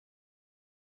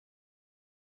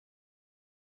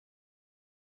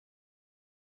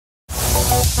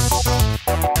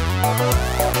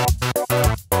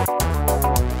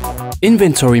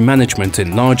Inventory management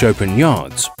in large open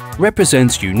yards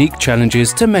represents unique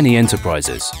challenges to many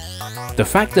enterprises. The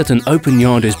fact that an open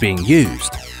yard is being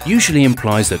used usually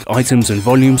implies that items and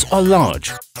volumes are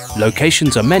large,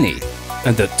 locations are many,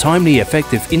 and that timely,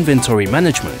 effective inventory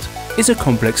management is a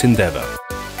complex endeavor.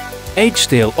 Age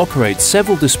Steel operates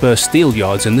several dispersed steel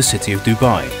yards in the city of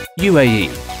Dubai,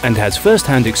 UAE, and has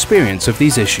first-hand experience of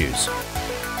these issues.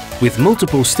 With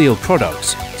multiple steel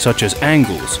products, such as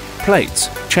angles, plates,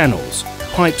 channels,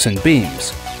 pipes and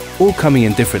beams, all coming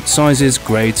in different sizes,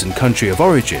 grades and country of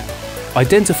origin,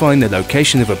 identifying the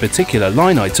location of a particular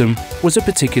line item was a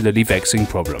particularly vexing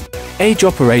problem. Age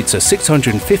operates a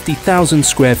 650,000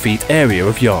 square feet area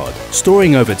of yard,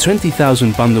 storing over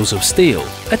 20,000 bundles of steel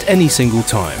at any single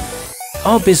time.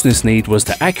 Our business need was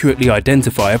to accurately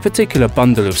identify a particular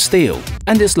bundle of steel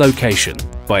and its location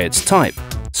by its type,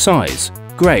 size,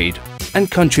 grade and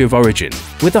country of origin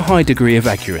with a high degree of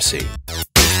accuracy.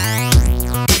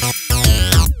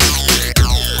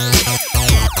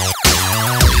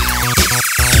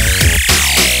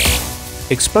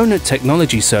 Exponent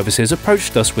Technology Services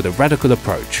approached us with a radical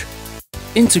approach,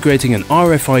 integrating an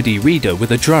RFID reader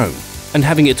with a drone and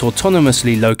having it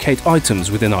autonomously locate items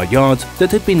within our yard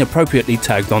that had been appropriately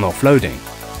tagged on offloading.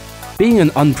 Being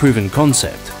an unproven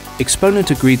concept,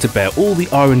 Exponent agreed to bear all the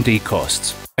R&D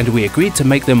costs, and we agreed to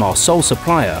make them our sole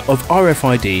supplier of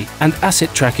RFID and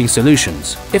asset tracking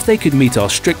solutions if they could meet our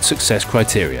strict success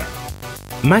criteria.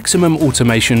 Maximum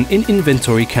automation in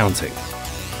inventory counting.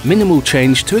 Minimal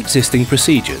change to existing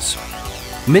procedures.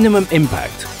 Minimum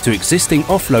impact to existing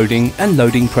offloading and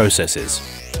loading processes.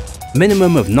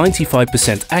 Minimum of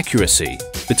 95% accuracy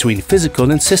between physical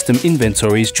and system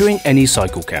inventories during any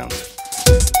cycle count.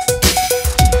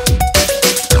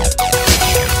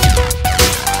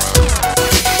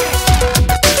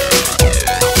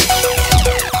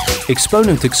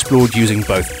 Exponent explored using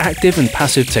both active and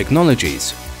passive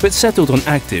technologies, but settled on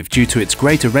active due to its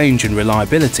greater range and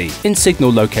reliability in signal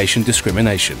location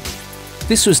discrimination.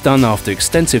 This was done after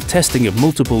extensive testing of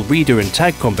multiple reader and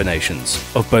tag combinations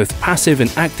of both passive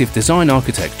and active design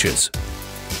architectures.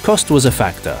 Cost was a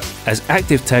factor, as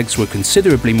active tags were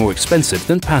considerably more expensive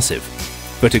than passive.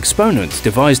 But Exponent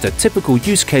devised a typical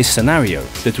use case scenario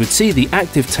that would see the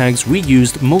active tags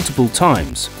reused multiple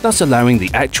times, thus allowing the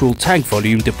actual tag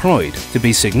volume deployed to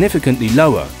be significantly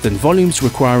lower than volumes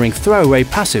requiring throwaway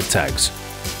passive tags.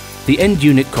 The end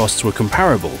unit costs were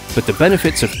comparable, but the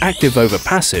benefits of active over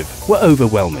passive were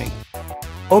overwhelming.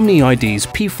 OmniID's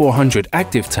P400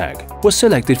 active tag was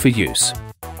selected for use.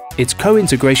 Its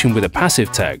co-integration with a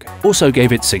passive tag also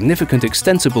gave it significant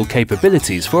extensible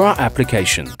capabilities for our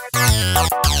application.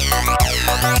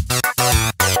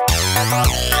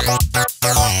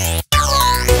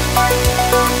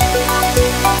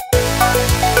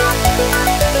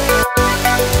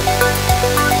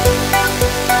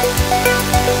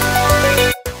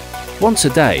 Once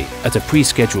a day, at a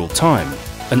pre-scheduled time,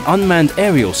 an unmanned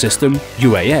aerial system,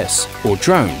 UAS, or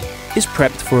drone, is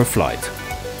prepped for a flight.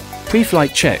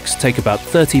 Pre-flight checks take about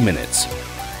 30 minutes.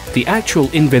 The actual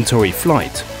inventory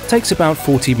flight takes about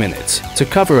 40 minutes to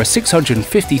cover a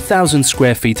 650,000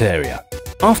 square feet area.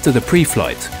 After the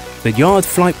pre-flight, the yard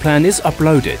flight plan is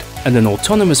uploaded and an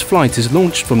autonomous flight is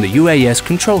launched from the UAS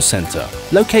control center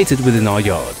located within our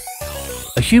yard.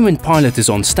 A human pilot is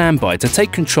on standby to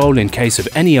take control in case of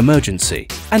any emergency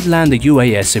and land the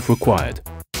UAS if required.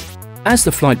 As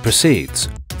the flight proceeds,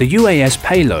 the UAS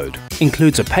payload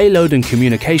includes a payload and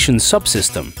communications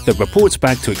subsystem that reports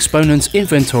back to Exponent's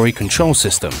inventory control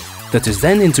system that is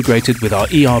then integrated with our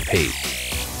ERP.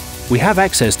 We have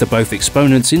access to both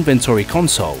Exponent's inventory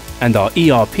console and our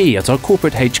ERP at our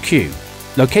corporate HQ,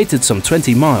 located some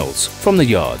 20 miles from the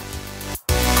yard.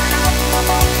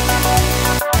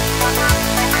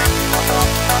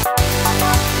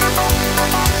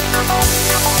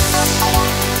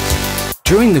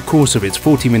 During the course of its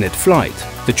 40-minute flight,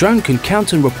 the drone can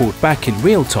count and report back in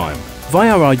real time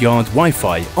via our yard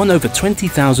Wi-Fi on over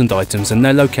 20,000 items and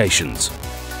their locations.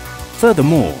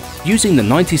 Furthermore, using the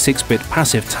 96-bit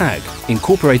passive tag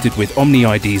incorporated with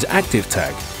OmniID's active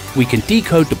tag, we can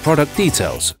decode the product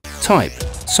details, type,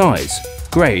 size,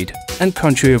 grade, and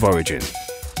country of origin.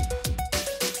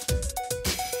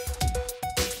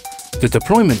 The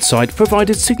deployment site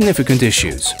provided significant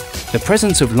issues. The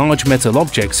presence of large metal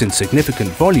objects in significant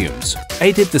volumes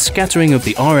aided the scattering of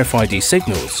the RFID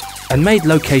signals and made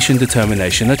location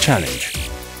determination a challenge.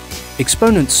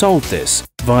 Exponent solved this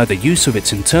via the use of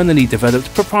its internally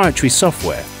developed proprietary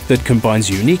software that combines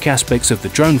unique aspects of the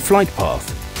drone flight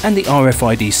path and the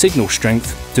RFID signal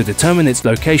strength to determine its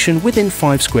location within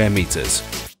 5 square meters.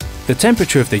 The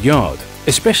temperature of the yard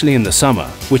especially in the summer,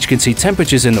 which can see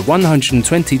temperatures in the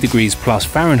 120 degrees plus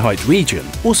Fahrenheit region,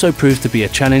 also proved to be a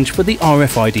challenge for the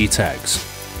RFID tags.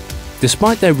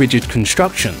 Despite their rigid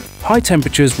construction, high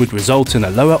temperatures would result in a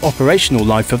lower operational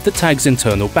life of the tag's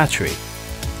internal battery.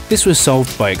 This was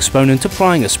solved by Exponent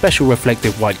applying a special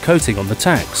reflective white coating on the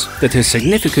tags that has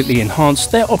significantly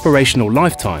enhanced their operational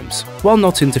lifetimes while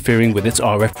not interfering with its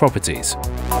RF properties.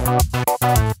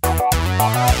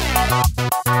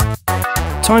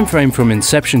 Time frame from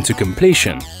inception to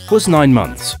completion was 9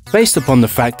 months, based upon the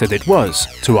fact that it was,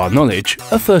 to our knowledge,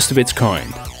 a first of its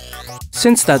kind.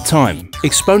 Since that time,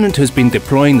 Exponent has been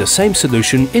deploying the same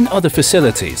solution in other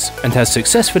facilities and has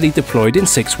successfully deployed in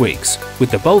 6 weeks,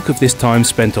 with the bulk of this time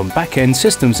spent on back-end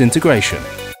systems integration.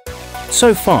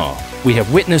 So far, we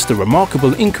have witnessed a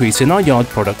remarkable increase in our yard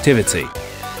productivity.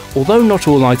 Although not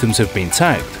all items have been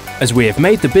tagged, as we have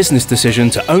made the business decision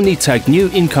to only tag new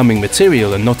incoming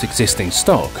material and not existing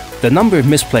stock, the number of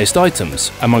misplaced items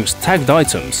amongst tagged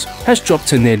items has dropped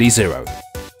to nearly zero.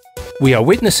 We are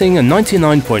witnessing a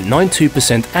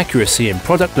 99.92% accuracy in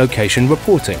product location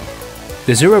reporting.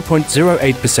 The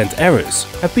 0.08% errors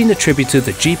have been attributed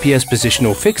to GPS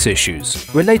positional fix issues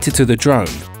related to the drone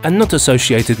and not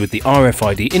associated with the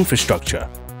RFID infrastructure.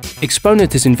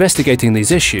 Exponent is investigating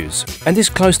these issues and is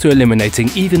close to eliminating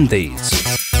even these.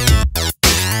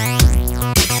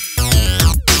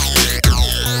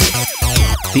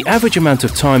 The average amount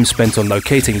of time spent on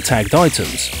locating tagged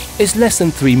items is less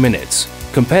than 3 minutes,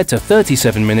 compared to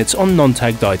 37 minutes on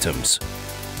non-tagged items.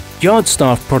 Yard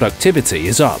staff productivity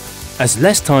is up, as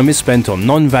less time is spent on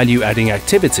non-value-adding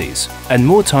activities and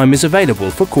more time is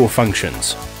available for core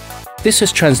functions. This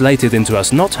has translated into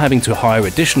us not having to hire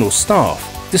additional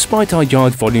staff, despite our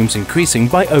yard volumes increasing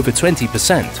by over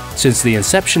 20% since the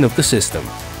inception of the system.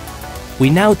 We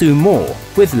now do more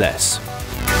with less.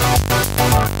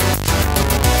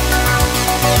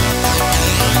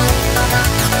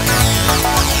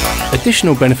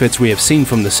 Additional benefits we have seen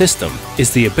from the system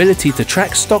is the ability to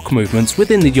track stock movements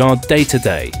within the yard day to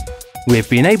day. We have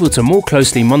been able to more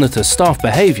closely monitor staff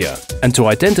behavior and to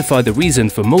identify the reason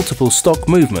for multiple stock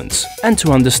movements and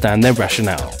to understand their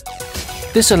rationale.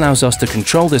 This allows us to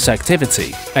control this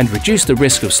activity and reduce the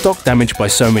risk of stock damage by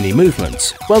so many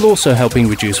movements, while also helping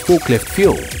reduce forklift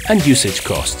fuel and usage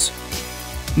costs.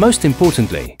 Most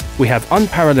importantly, we have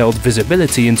unparalleled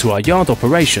visibility into our yard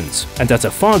operations and at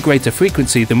a far greater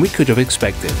frequency than we could have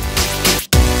expected.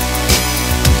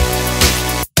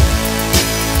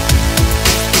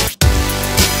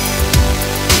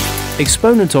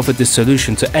 Exponent offered this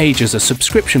solution to Age as a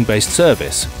subscription-based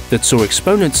service that saw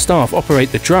Exponent staff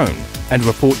operate the drone and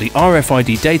report the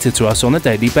RFID data to us on a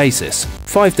daily basis,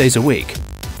 5 days a week.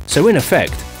 So in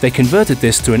effect, they converted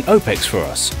this to an OPEX for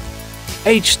us.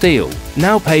 Age Steel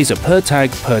now pays a per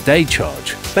tag per day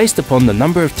charge based upon the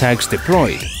number of tags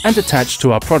deployed and attached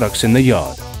to our products in the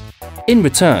yard. In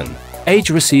return,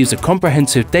 Age receives a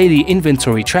comprehensive daily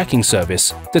inventory tracking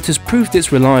service that has proved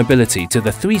its reliability to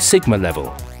the 3 Sigma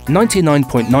level,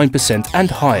 99.9%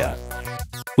 and higher.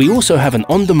 We also have an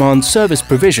on-demand service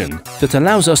provision that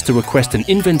allows us to request an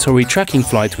inventory tracking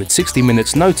flight with 60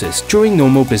 minutes notice during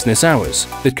normal business hours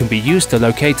that can be used to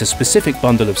locate a specific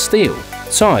bundle of steel,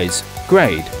 size,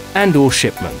 grade, and/or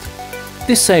shipment.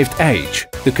 This saved Age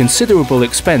the considerable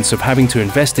expense of having to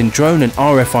invest in drone and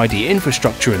RFID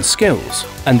infrastructure and skills,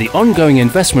 and the ongoing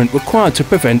investment required to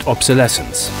prevent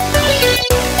obsolescence.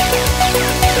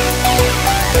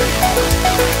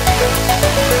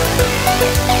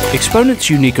 Exponent's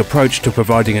unique approach to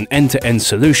providing an end-to-end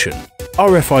solution,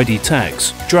 RFID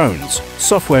tags, drones,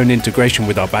 software and integration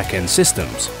with our back-end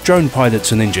systems, drone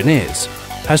pilots and engineers,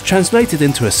 has translated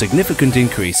into a significant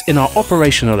increase in our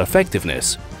operational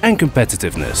effectiveness and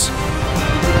competitiveness.